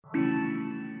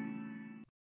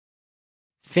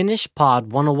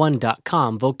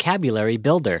FinishPod101.com Vocabulary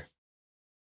Builder.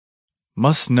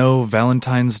 Must know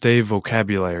Valentine's Day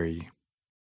vocabulary.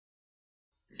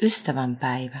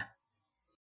 Ystävänpäivä.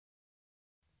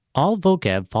 All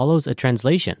vocab follows a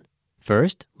translation.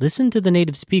 First, listen to the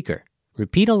native speaker.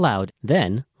 Repeat aloud,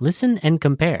 then listen and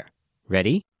compare.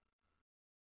 Ready?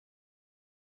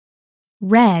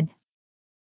 Red,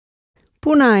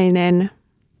 Punainen.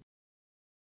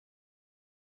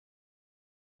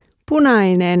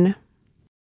 Punainen.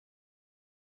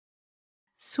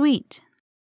 sweet,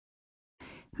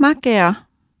 Makea.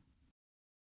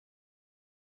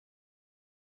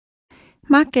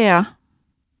 Makea.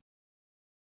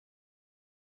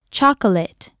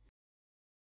 chocolate,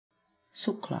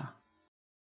 Suklaa.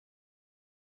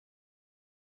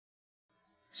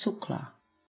 Suklaa.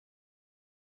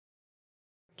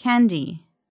 candy,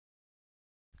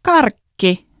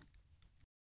 Karkki.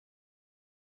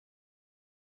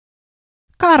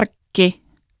 Karkki.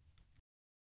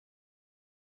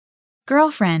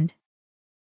 girlfriend,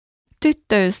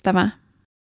 Tyttöystävä.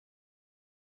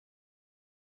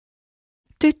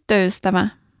 Tyttöystävä.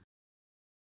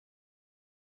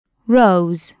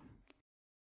 rose,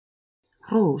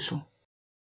 Ruusu.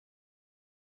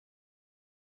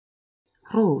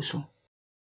 Ruusu.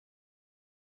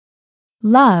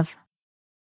 love,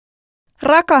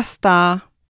 Rakastaa.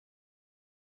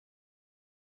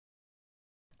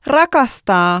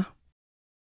 Rakastaa.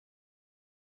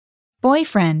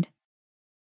 boyfriend,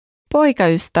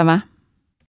 Poikaystävä.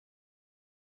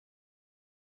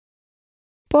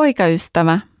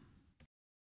 Poikaystävä.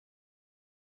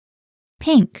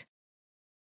 pink,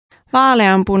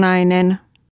 Vaaleanpunainen.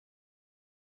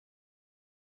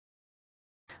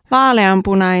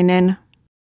 Vaaleanpunainen.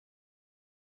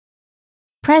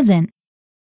 present,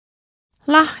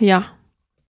 Lahja.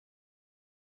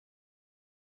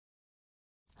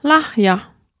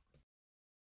 Lahja.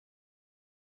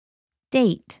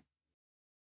 date,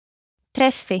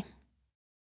 Treffi.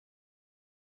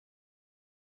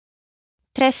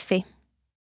 Treffi.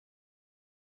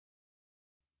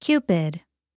 cupid,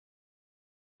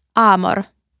 Aamor.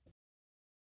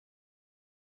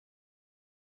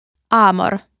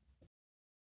 Aamor.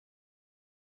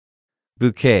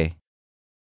 Bouquet.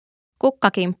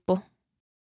 Kukkakimppu.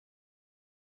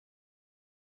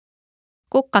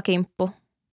 Kukkakimppu.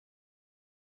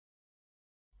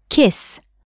 kiss,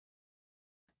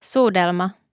 Suudelma.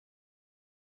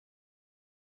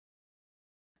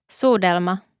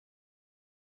 Suudelma.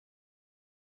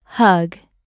 hug,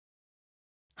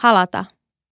 Halata.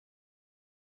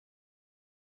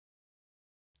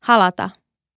 Halata.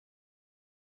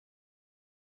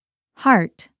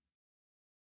 heart,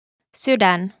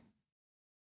 Sydän.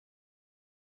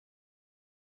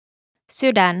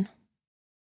 Sydän.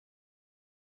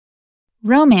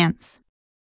 romance,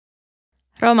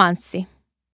 Romanssi.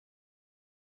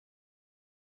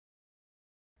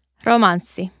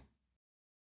 Romanssi.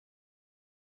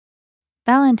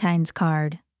 Valentine's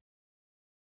card,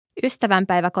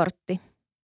 Ystävänpäiväkortti.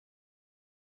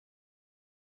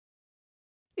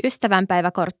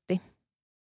 Ystävänpäiväkortti.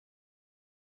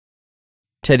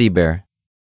 Teddy bear.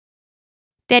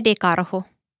 Tedikarhu.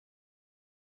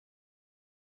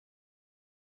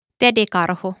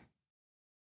 Tedikarhu.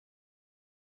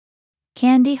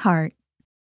 candy heart,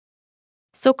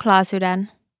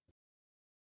 Suklaasydän.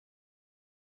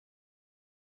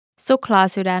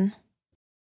 Suklaasydän.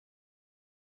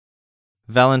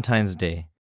 Valentine's Day.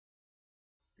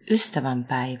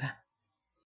 Ystävänpäivä.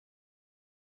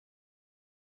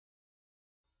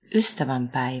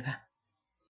 Ystävänpäivä.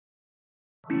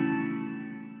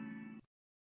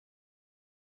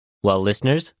 Well,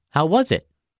 listeners, how was it?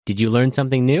 Did you learn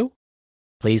something new?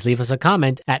 Please leave us a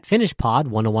comment at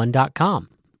FinishPod101.com.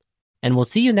 And we'll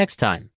see you next time.